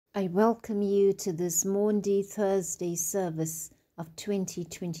I welcome you to this Maundy Thursday service of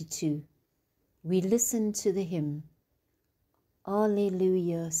 2022. We listen to the hymn,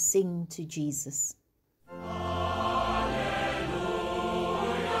 Alleluia, sing to Jesus.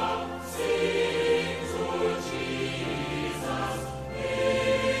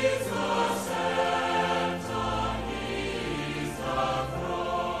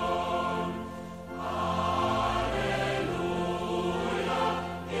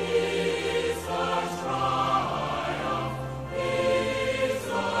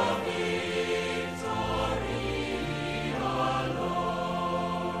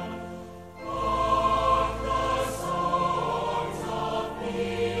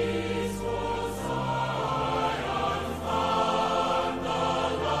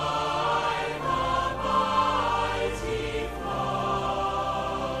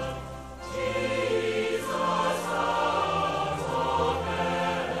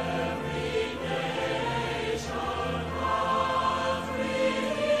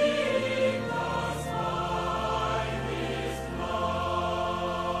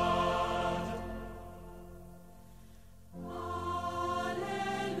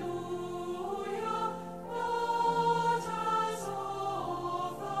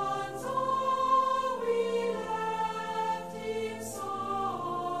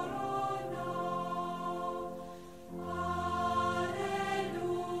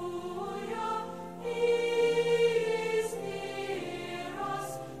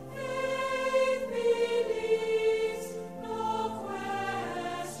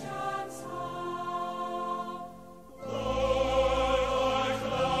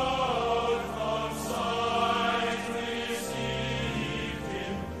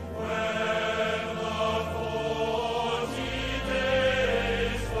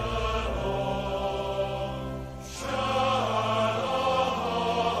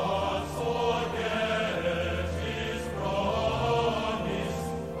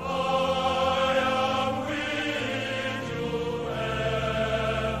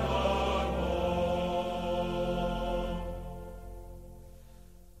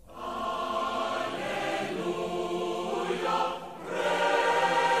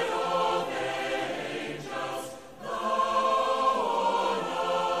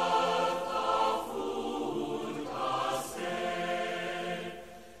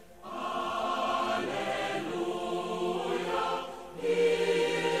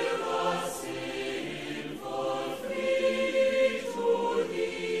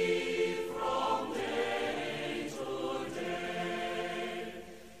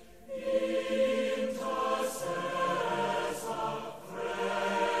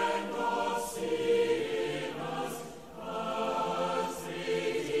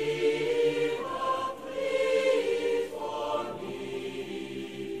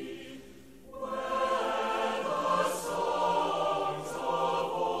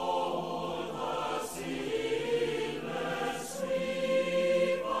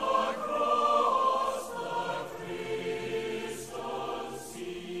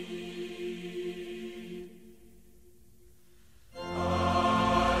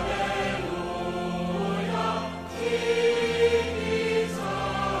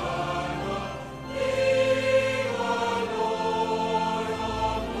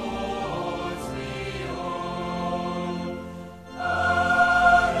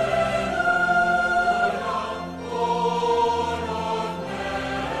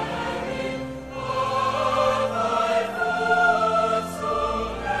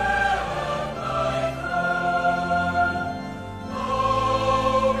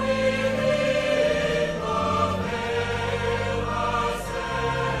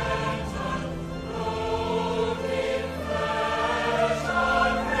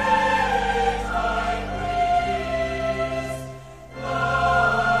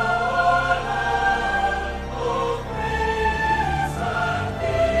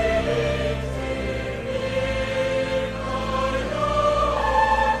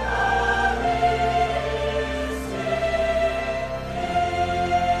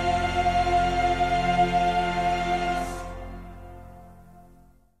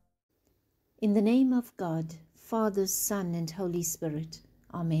 In the name of God, Father, Son, and Holy Spirit.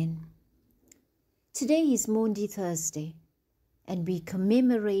 Amen. Today is Maundy Thursday, and we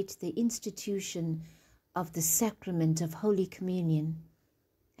commemorate the institution of the sacrament of Holy Communion,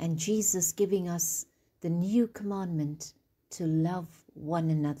 and Jesus giving us the new commandment to love one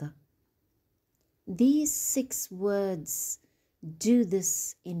another. These 6 words, "Do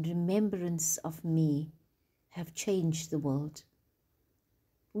this in remembrance of me," have changed the world.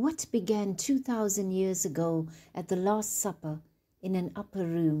 What began 2,000 years ago at the Last Supper in an upper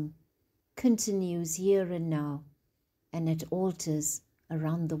room continues here and now and at altars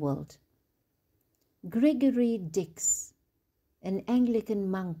around the world. Gregory Dix, an Anglican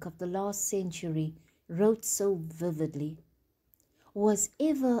monk of the last century, wrote so vividly, "Was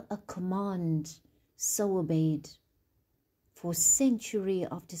ever a command so obeyed? For century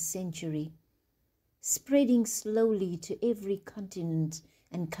after century, spreading slowly to every continent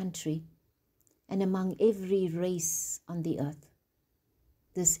and country, and among every race on the earth.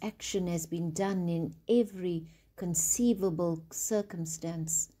 This action has been done in every conceivable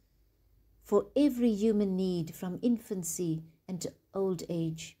circumstance, for every human need from infancy and to old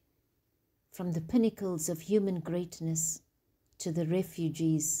age, from the pinnacles of human greatness to the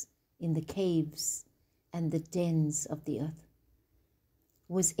refugees in the caves and the dens of the earth.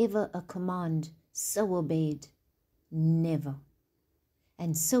 Was ever a command so obeyed? Never.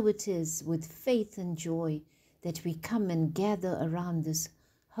 And so it is with faith and joy that we come and gather around this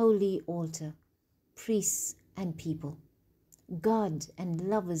holy altar, priests and people, God and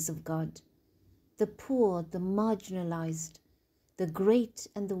lovers of God, the poor, the marginalized, the great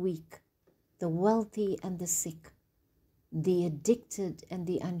and the weak, the wealthy and the sick, the addicted and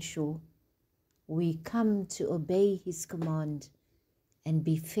the unsure. We come to obey his command and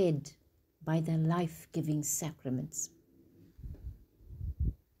be fed by the life-giving sacraments.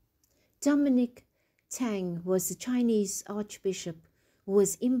 Dominic Tang was a Chinese archbishop who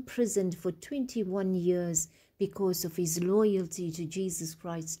was imprisoned for 21 years because of his loyalty to Jesus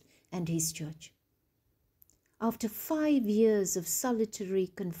Christ and his church. After 5 years of solitary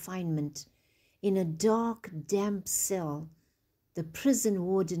confinement in a dark, damp cell, the prison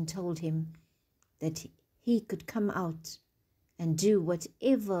warden told him that he could come out and do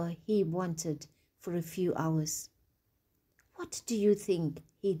whatever he wanted for a few hours. What do you think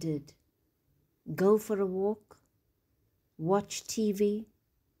he did? Go for a walk? Watch TV?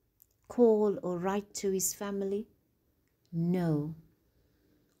 Call or write to his family? No.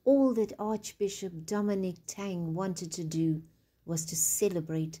 All that Archbishop Dominic Tang wanted to do was to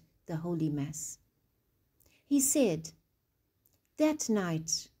celebrate the Holy Mass. He said, "That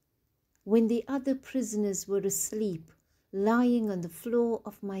night, when the other prisoners were asleep, lying on the floor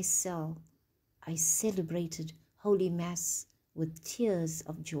of my cell, I celebrated Holy Mass with tears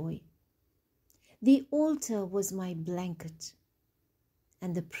of joy. The altar was my blanket,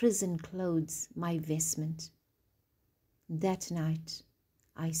 and the prison clothes my vestment. That night,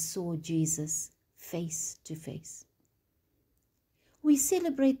 I saw Jesus face to face." We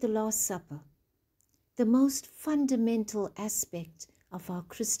celebrate the Last Supper, the most fundamental aspect of our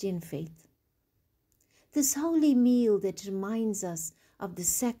Christian faith. This holy meal that reminds us of the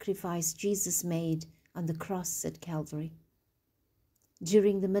sacrifice Jesus made on the cross at Calvary.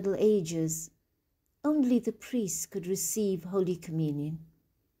 During the Middle Ages, only the priests could receive Holy Communion.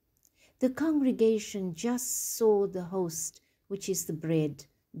 The congregation just saw the host, which is the bread,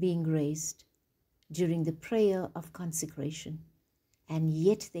 being raised during the prayer of consecration, and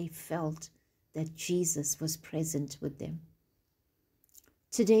yet they felt that Jesus was present with them.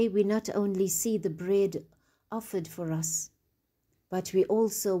 Today we not only see the bread offered for us, but we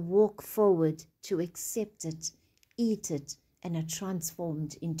also walk forward to accept it, eat it, and are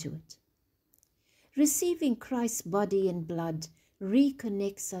transformed into it. Receiving Christ's body and blood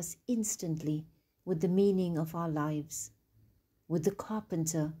reconnects us instantly with the meaning of our lives, with the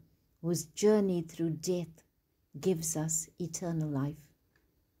carpenter whose journey through death gives us eternal life.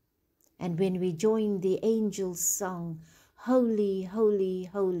 And when we join the angels' song, "Holy, holy,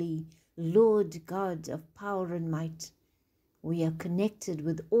 holy, Lord God of power and might," we are connected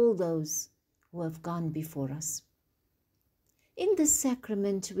with all those who have gone before us. In this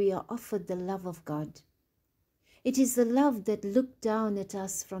sacrament, we are offered the love of God. It is the love that looked down at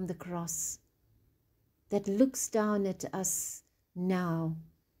us from the cross, that looks down at us now,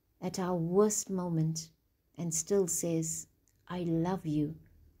 at our worst moment, and still says, "I love you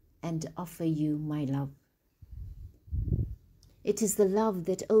and offer you my love." It is the love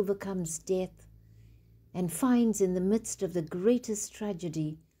that overcomes death and finds in the midst of the greatest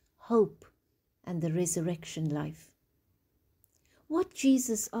tragedy hope and the resurrection life. What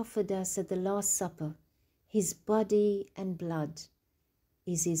Jesus offered us at the Last Supper, his body and blood,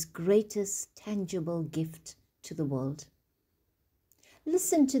 is his greatest tangible gift to the world.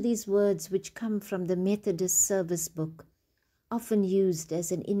 Listen to these words which come from the Methodist service book, often used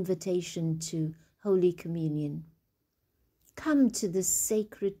as an invitation to Holy Communion. Come to this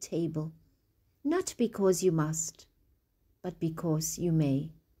sacred table, not because you must, but because you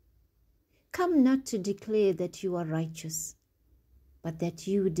may. Come not to declare that you are righteous, but that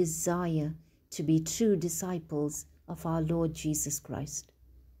you desire to be true disciples of our Lord Jesus Christ.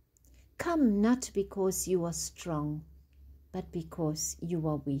 Come not because you are strong, but because you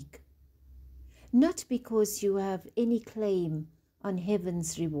are weak. Not because you have any claim on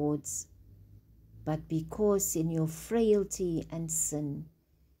heaven's rewards, but because in your frailty and sin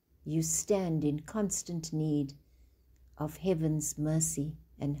you stand in constant need of heaven's mercy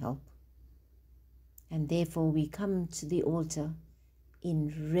and help. And therefore we come to the altar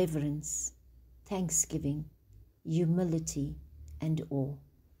in reverence, thanksgiving, humility, and awe.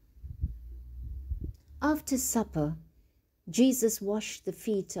 After supper, Jesus washed the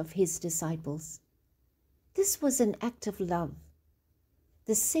feet of his disciples. This was an act of love,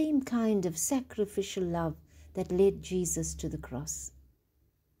 the same kind of sacrificial love that led Jesus to the cross.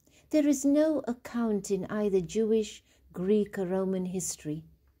 There is no account in either Jewish, Greek, or Roman history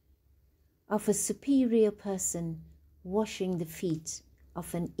of a superior person washing the feet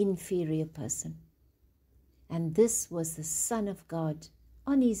of an inferior person. And this was the Son of God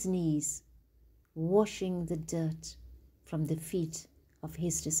on his knees, washing the dirt from the feet of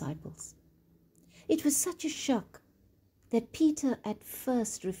his disciples. It was such a shock that Peter at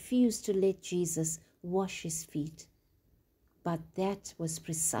first refused to let Jesus wash his feet. But that was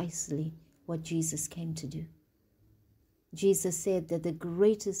precisely what Jesus came to do. Jesus said that the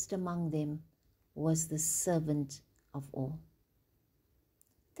greatest among them was the servant of all.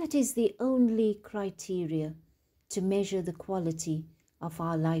 That is the only criteria to measure the quality of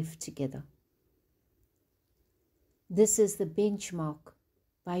our life together. This is the benchmark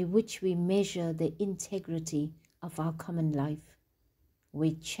by which we measure the integrity of our common life.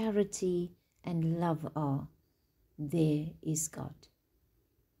 Where charity and love are, there is God.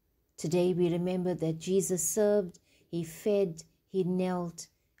 Today we remember that Jesus served, he fed, he knelt,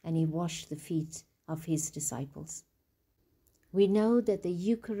 and he washed the feet of his disciples. We know that the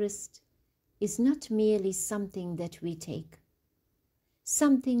Eucharist is not merely something that we take,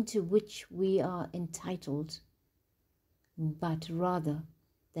 something to which we are entitled, but rather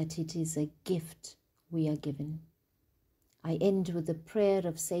that it is a gift we are given. I end with the prayer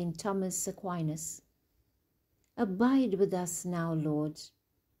of St. Thomas Aquinas. Abide with us now, Lord.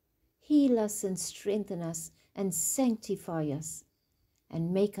 Heal us and strengthen us and sanctify us,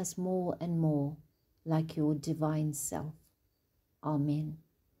 and make us more and more like your divine self. Amen.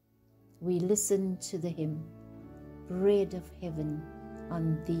 We listen to the hymn, Bread of Heaven,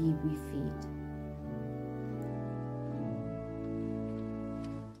 on thee we feed.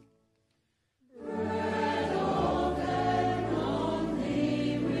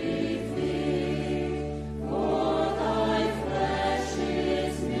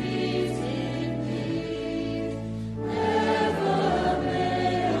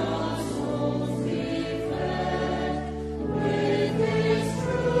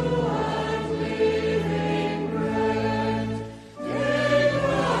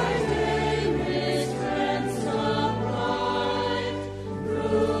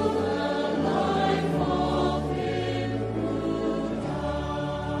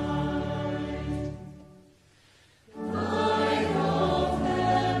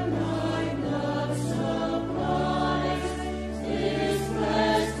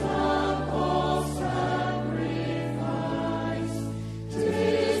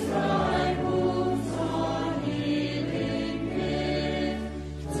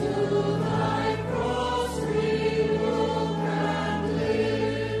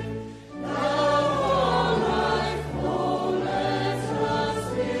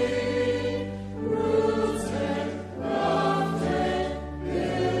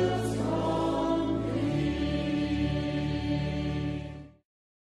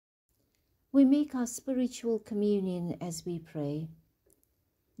 We make our spiritual communion as we pray.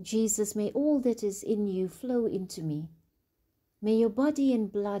 Jesus, may all that is in you flow into me. May your body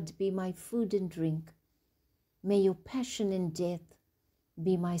and blood be my food and drink. May your passion and death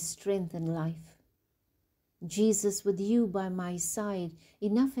be my strength and life. Jesus, with you by my side,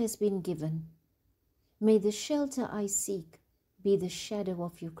 enough has been given. May the shelter I seek be the shadow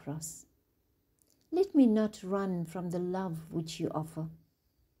of your cross. Let me not run from the love which you offer,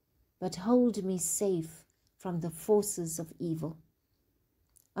 but hold me safe from the forces of evil.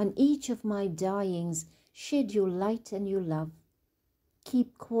 On each of my dyings, shed your light and your love.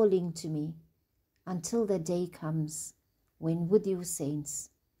 Keep calling to me until the day comes when with your saints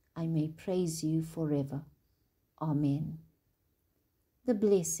I may praise you forever. Amen. The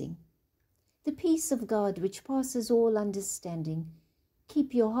blessing. The peace of God, which passes all understanding,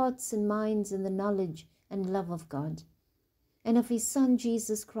 keep your hearts and minds in the knowledge and love of God, and of his Son,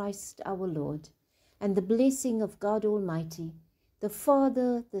 Jesus Christ, our Lord, and the blessing of God Almighty, the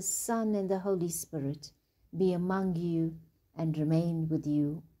Father, the Son, and the Holy Spirit, be among you, and remain with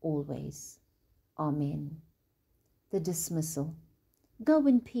you always. Amen. The dismissal. Go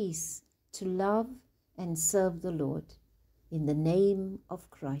in peace to love and serve the Lord. In the name of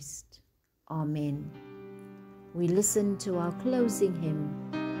Christ. Amen. We listen to our closing hymn,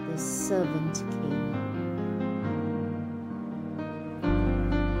 The Servant King.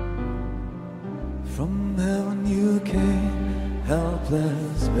 From heaven you came,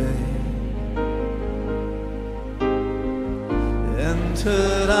 helpless babe,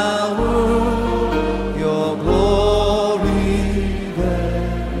 entered our world, your glory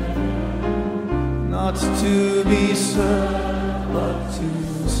there, not to be served, but to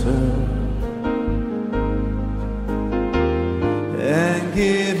serve, and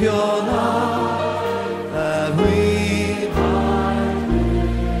give your life that we might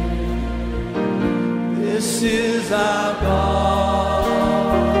live. This is our God,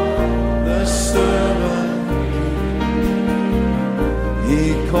 the servant King.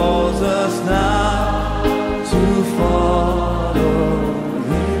 He calls us now to follow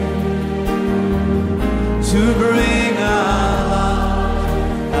Him, to bring our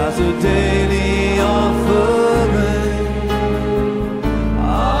life as a daily offering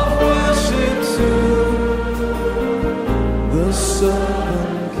of worship to the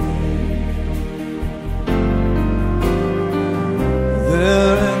servant King.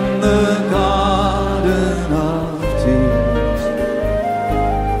 There in the garden of tears,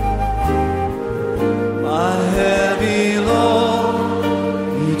 my heavy load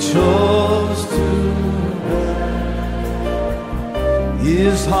He chose to bear.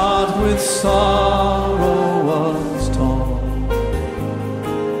 His heart with sorrow was torn,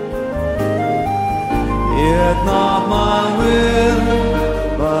 yet not my will,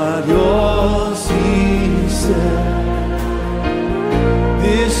 but yours, He said.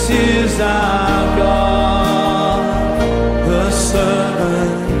 This is our God, the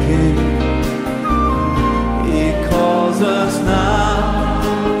servant King. He calls us now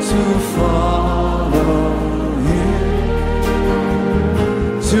to follow Him,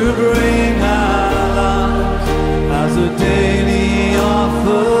 to bring our lives as a daily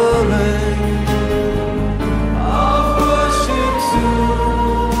offering of worship to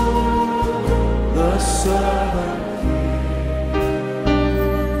the servant.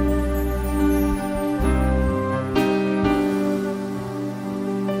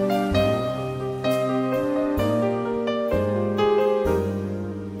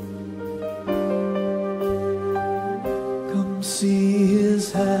 See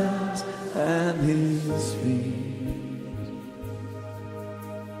His hands and His feet,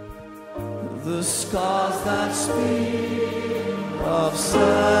 the scars that speak of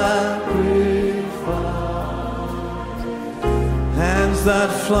sacrifice, hands that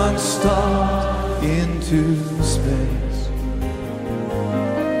flung stars into space,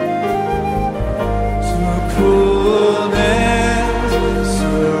 to cruel ends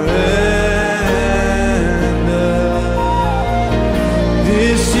surrender.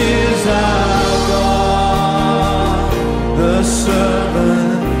 This is our God, the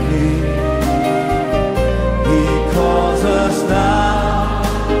servant King. He calls us now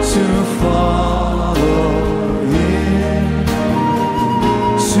to follow Him,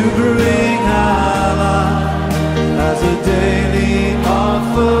 to bring our life as a daily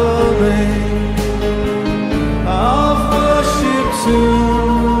offering of worship to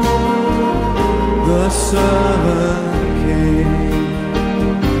the servant King.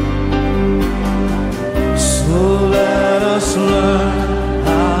 So let us learn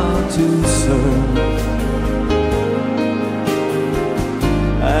how to serve,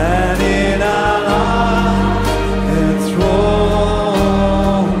 and in our lives enthrone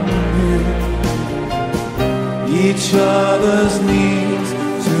Him, each other's needs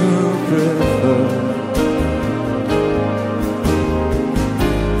to prefer.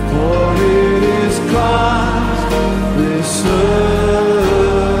 For it is Christ we serve.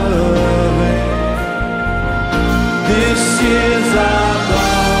 This is our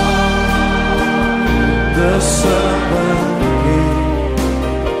God, the Son.